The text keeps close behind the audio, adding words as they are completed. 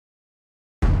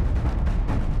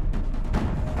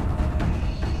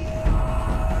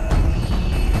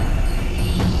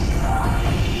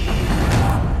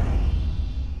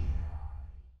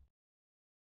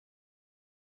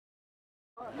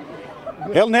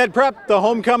Hilton Head Prep, the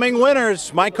homecoming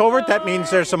winners. Mike Covert, that means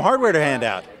there's some hardware to hand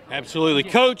out. Absolutely.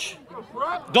 Coach,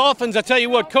 Dolphins, I tell you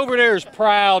what, Covert Air is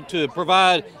proud to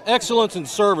provide excellence in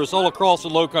service all across the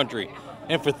low country.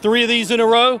 And for 3 of these in a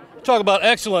row, talk about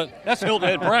excellent, that's Hilton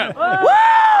Head Prep. Woo!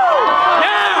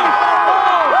 Yeah!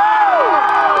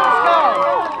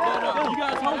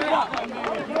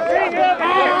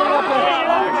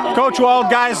 Coach Wald,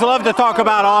 guys love to talk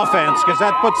about offense because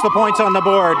that puts the points on the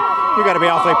board. You got to be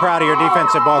awfully proud of your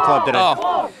defensive ball club today.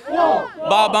 Oh,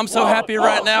 Bob, I'm so happy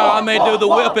right now. I may do the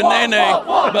whip and nay-nay,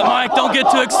 but Mike, don't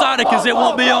get too excited because it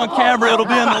won't be on camera. It'll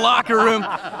be in the locker room.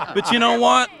 But you know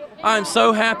what? I'm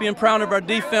so happy and proud of our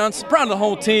defense, proud of the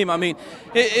whole team. I mean,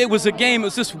 it was a game. It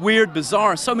was just weird,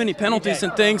 bizarre. So many penalties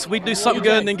and things. We do something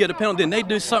good and then get a penalty, and they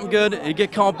do something good and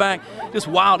get called back. Just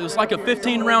wild. It was like a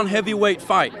 15-round heavyweight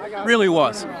fight. It really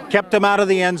was. Kept them out of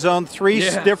the end zone three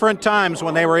different times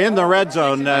when they were in the red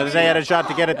zone. They had a shot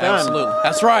to get it done. Absolutely.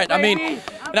 That's right. I mean,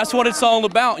 that's what it's all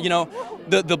about. You know,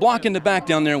 the block in the back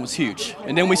down there was huge,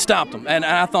 and then we stopped them. And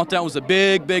I thought that was a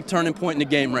big, big turning point in the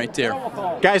game right there.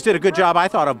 Guys did a good job, I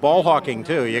thought, of ball hawking,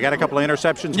 too. You got a couple of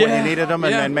interceptions when you needed them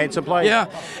and made some plays. Yeah,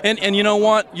 and you know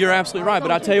what? You're absolutely right.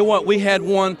 But I tell you what, we had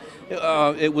one.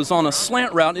 It was on a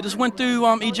slant route. It just went through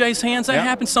EJ's hands. That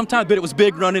happens sometimes, but it was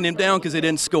big running him down because they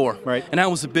didn't score. Right. And that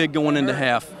was a big going into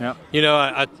half. Yeah. You know,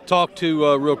 I talked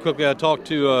to, real quickly, I talked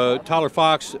to Tyler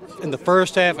Fox in the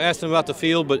first half, asked him about the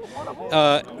field, but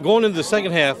going into the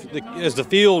second half, as the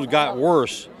field got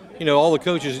worse, you know, all the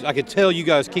coaches, I could tell you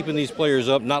guys keeping these players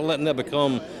up, not letting that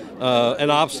become an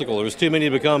obstacle. There was too many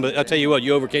to become, but I tell you what,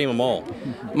 you overcame them all.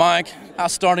 Mike, I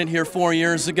started here 4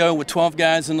 years ago with 12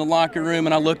 guys in the locker room,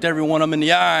 and I looked every one of them in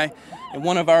the eye, and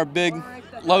one of our big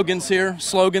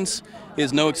slogans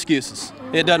is no excuses.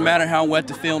 It doesn't matter how wet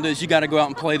the field is, you got to go out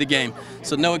and play the game.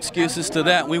 So no excuses to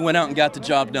that. We went out and got the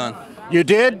job done. You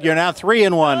did. You're now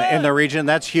 3-1 in the region.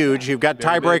 That's huge. You've got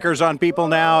tiebreakers on people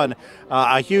now, and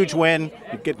a huge win.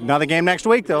 You get another game next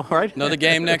week, though, right? Another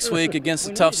game next week against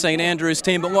the tough St. Andrews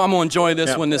team. But I'm going to enjoy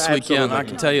this one this weekend. I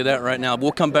can tell you that right now.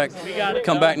 We'll come back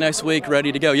next week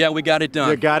ready to go. Yeah, we got it done.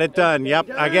 You got it done. Yep.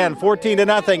 Again,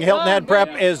 14-0. Hilton Head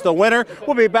Prep is the winner.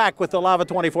 We'll be back with the Lava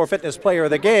 24 Fitness Player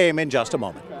of the Game in just a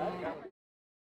moment.